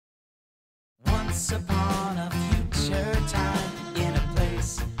once upon a future time in a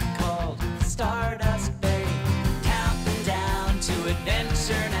place called Stardust Bay. Counting down to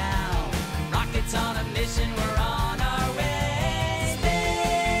adventure now. Rockets on a mission, we're on our way.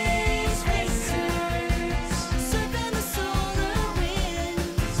 Space racers, surfing the solar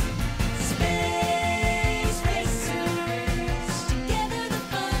winds. Space racers, together the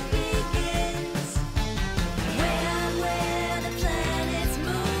fun begins. Way out where the planets,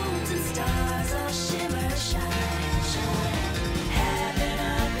 moons, and stars all shimmer, shine, shine. Having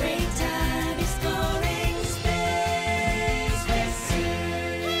a great time exploring space racers.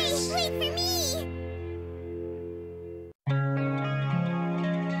 Hey, wait for me!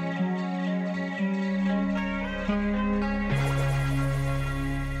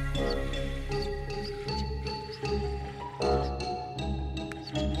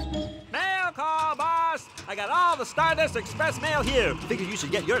 Mail call, boss! I got all the Stardust Express mail here. Figured you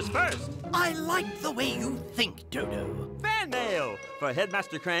should get yours first. I like the way you think, Dodo. Fan mail for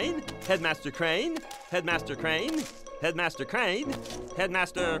Headmaster Crane, Headmaster Crane, Headmaster Crane, Headmaster Crane,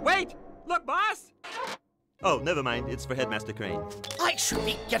 Headmaster... Wait! Look, boss! Oh, never mind. It's for Headmaster Crane. I should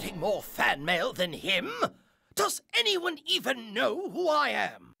be getting more fan mail than him. Does anyone even know who I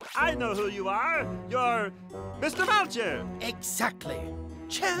am? I know who you are. You're Mr. Vulture. Exactly.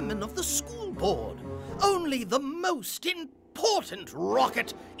 Chairman of the school board. Only the most important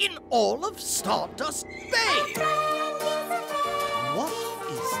rocket in all of Stardust Bay. What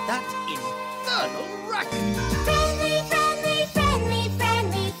is that infernal racket? Friendly, friendly, friendly,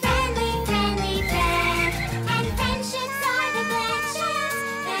 friendly, friendly, friendly, friend. And friendships are the friendships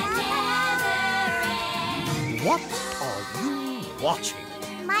that never end. What are you watching?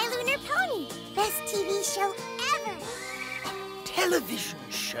 My Lunar Pony, best TV show ever. Television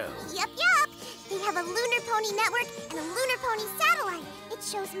show. Yup, yup. They have a Lunar Pony network and a Lunar Pony satellite. It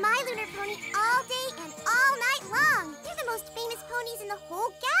shows My Lunar Pony all day and all night long. They're the most famous ponies in the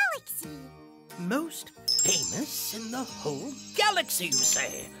whole galaxy. Most famous in the whole galaxy, you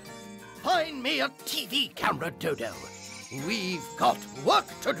say? Find me a TV camera, Dodo. We've got work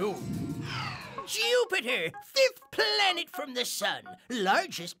to do. Jupiter, fifth planet from the sun,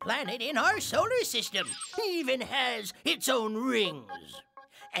 largest planet in our solar system, even has its own rings.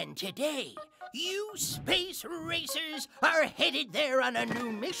 And today, you space racers are headed there on a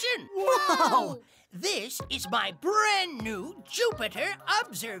new mission. Whoa! This is my brand new Jupiter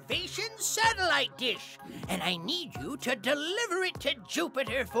observation satellite dish, and I need you to deliver it to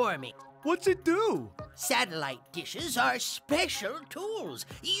Jupiter for me. What's it do? Satellite dishes are special tools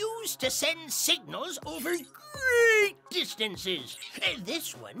used to send signals over great distances.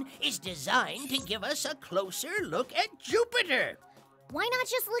 This one is designed to give us a closer look at Jupiter. Why not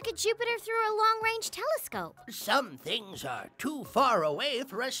just look at Jupiter through a long-range telescope? Some things are too far away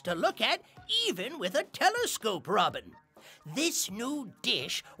for us to look at, even with a telescope, Robin. This new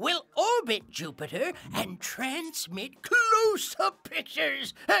dish will orbit Jupiter and transmit close-up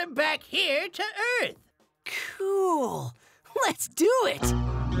pictures back here to Earth. Cool. Let's do it.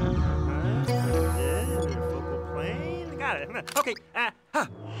 Focal plane. Got it. Okay.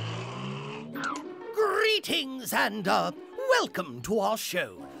 Greetings and welcome to our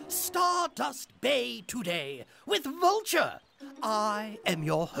show, Stardust Bay Today, with Vulture. I am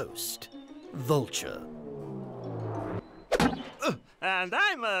your host, Vulture. And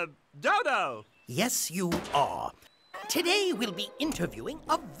I'm Dodo. Yes, you are. Today we'll be interviewing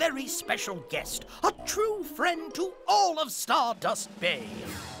a very special guest, a true friend to all of Stardust Bay,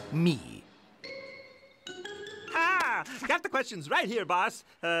 me. Got the questions right here, boss.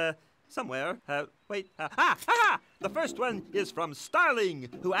 Somewhere. Wait. The first one is from Starling,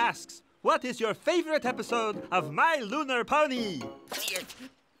 who asks, what is your favorite episode of My Lunar Pony?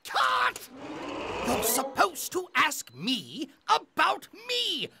 Cut! You're supposed to ask me about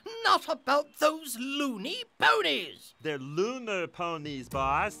me, not about those loony ponies. They're lunar ponies,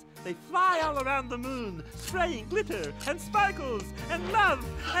 boss. They fly all around the moon, spraying glitter and sparkles and love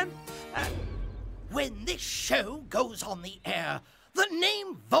and... When this show goes on the air, the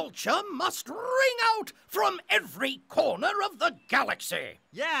name Vulture must ring out from every corner of the galaxy.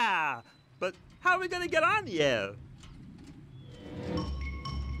 Yeah, but how are we going to get on the air?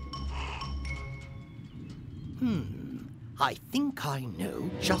 I think I know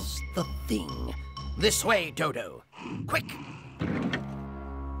just the thing. This way, Dodo. Quick!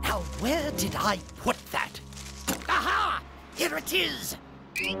 Now, where did I put that? Aha! Here it is!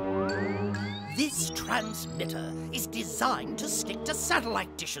 This transmitter is designed to stick to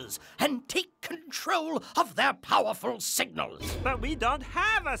satellite dishes and take control of their powerful signals. But we don't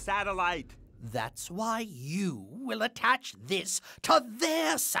have a satellite. That's why you will attach this to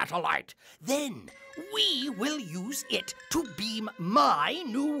their satellite. Then we will use it to beam my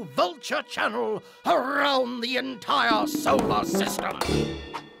new Vulture channel around the entire solar system.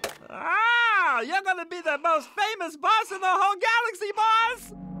 Ah, you're gonna be the most famous boss in the whole galaxy,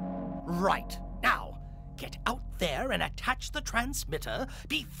 boss! Right. Now, get out there and attach the transmitter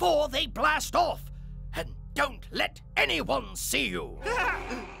before they blast off. And don't let anyone see you.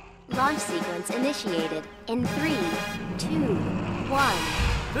 Launch sequence initiated in 3, 2, 1.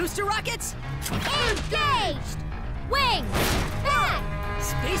 Booster rockets, Engaged! Wings! Back!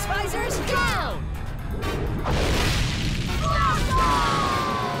 space visors, Down!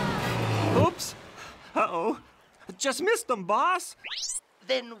 Oops. Uh-oh. Just missed them, boss.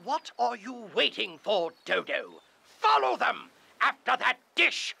 Then what are you waiting for, Dodo? Follow them after that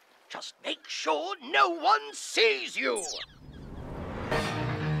dish. Just make sure no one sees you.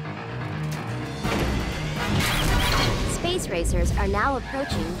 Space racers are now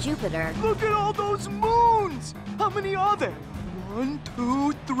approaching Jupiter. Look at all those moons! How many are there? 1,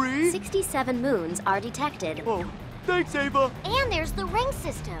 2, 3? 67 moons are detected. Oh, thanks, Ava. And there's the ring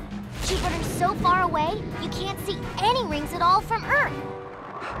system. Jupiter's so far away, you can't see any rings at all from Earth.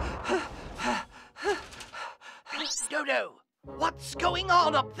 Dodo, what's going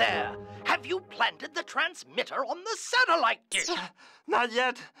on up there? Have you planted the transmitter on the satellite dish? Not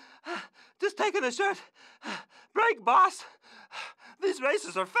yet. Just taking a short break, boss. These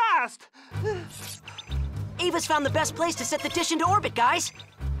races are fast. Ava's found the best place to set the dish into orbit, guys.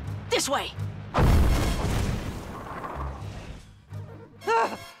 This way.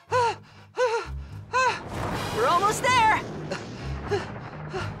 We're almost there.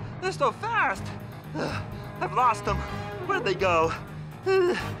 They're so fast. I've lost them. Where'd they go?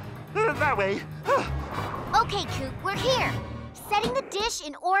 That way. Okay, Coot, we're here. Setting the dish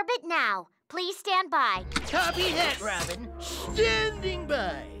in orbit now. Please stand by. Copy that, Robin. Standing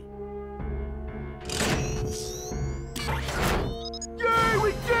by. Yay,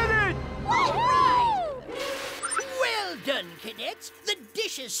 we did it! All right! Well done, cadets. The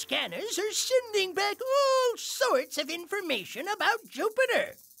dish's scanners are sending back all sorts of information about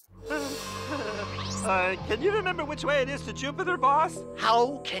Jupiter. Can you remember which way it is to Jupiter, boss?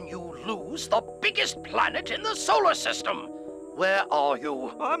 How can you lose the biggest planet in the solar system? Where are you?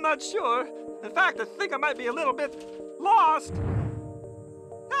 Well, I'm not sure. In fact, I think I might be a little bit lost.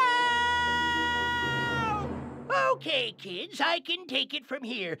 Help! Okay, kids, I can take it from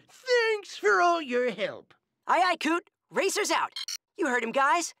here. Thanks for all your help. Aye, aye, Coot. Racers out. You heard him,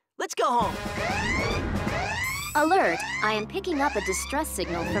 guys. Let's go home. Alert! I am picking up a distress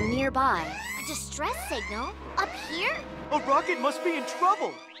signal from nearby. A distress signal? Up here? A rocket must be in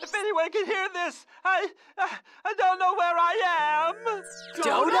trouble. If anyone can hear this, I don't know where I am.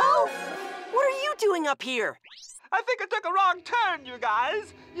 Dodo? What are you doing up here? I think I took a wrong turn, you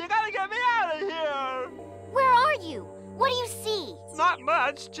guys. You gotta get me out of here. Where are you? What do you see? Not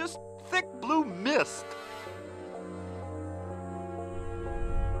much, just thick blue mist.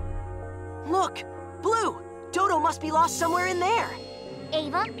 Look, blue. Dodo must be lost somewhere in there.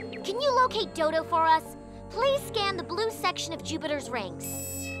 Ava, can you locate Dodo for us? Please scan the blue section of Jupiter's rings.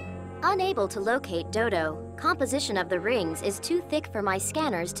 Unable to locate Dodo, composition of the rings is too thick for my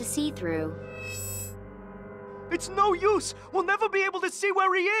scanners to see through. It's no use. We'll never be able to see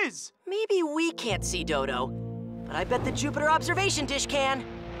where he is. Maybe we can't see Dodo, but I bet the Jupiter observation dish can.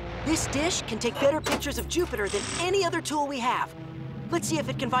 This dish can take better pictures of Jupiter than any other tool we have. Let's see if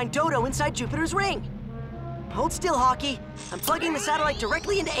it can find Dodo inside Jupiter's ring. Hold still, Hawkie. I'm plugging the satellite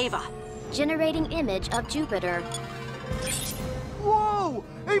directly into Ava. Generating image of Jupiter. Whoa!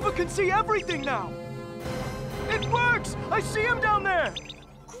 Ava can see everything now. It works! I see him down there.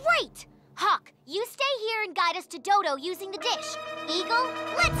 Great! Hawk, you stay here and guide us to Dodo using the dish. Eagle,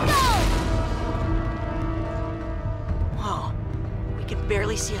 let's go! Whoa, we can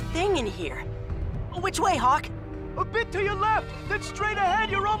barely see a thing in here. Which way, Hawk? A bit to your left, then straight ahead,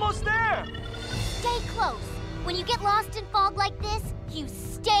 you're almost there. Stay close. When you get lost in fog like this, you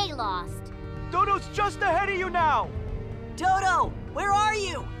stay lost. Dodo's just ahead of you now. Dodo, where are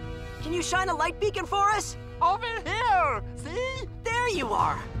you? Can you shine a light beacon for us? Over here, see? There you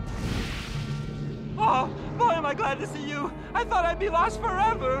are. Oh, boy, am I glad to see you. I thought I'd be lost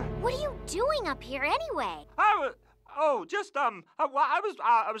forever. What are you doing up here anyway? I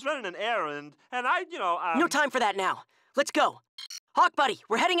was running an errand, and No time for that now. Let's go. Hawk buddy,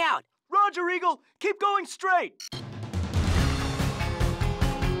 we're heading out. Roger, Eagle. Keep going straight.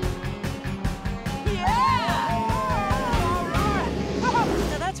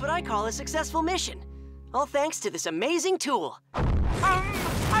 Now that's what I call a successful mission. All thanks to this amazing tool.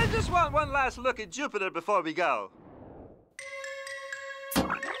 I just want one last look at Jupiter before we go.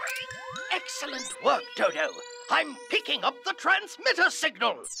 Excellent work, Dodo. I'm picking up the transmitter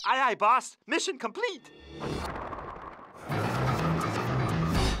signal. Aye, aye, boss. Mission complete.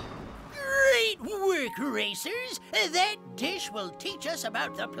 Great work, racers. That dish will teach us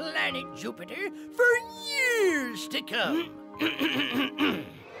about the planet Jupiter for years to come.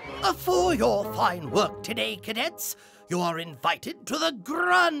 For your fine work today, cadets, you are invited to the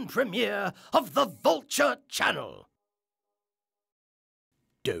grand premiere of the Vulture channel.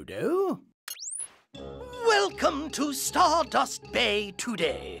 Dodo? Welcome to Stardust Bay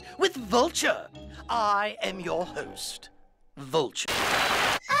today with Vulture. I am your host, Vulture.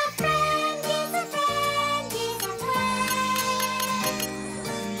 A friend is a friend is a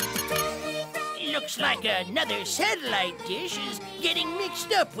friend. Looks like another satellite dish is getting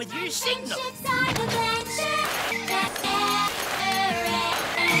mixed up with your signal. Friendships are the friendship that never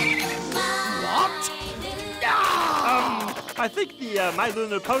ends. What? I think the My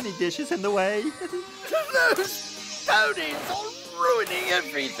Lunar Pony dish is in the way. Those ponies are ruining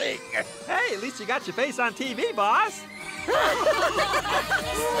everything. Hey, at least you got your face on TV, boss.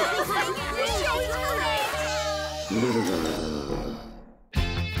 Friendship.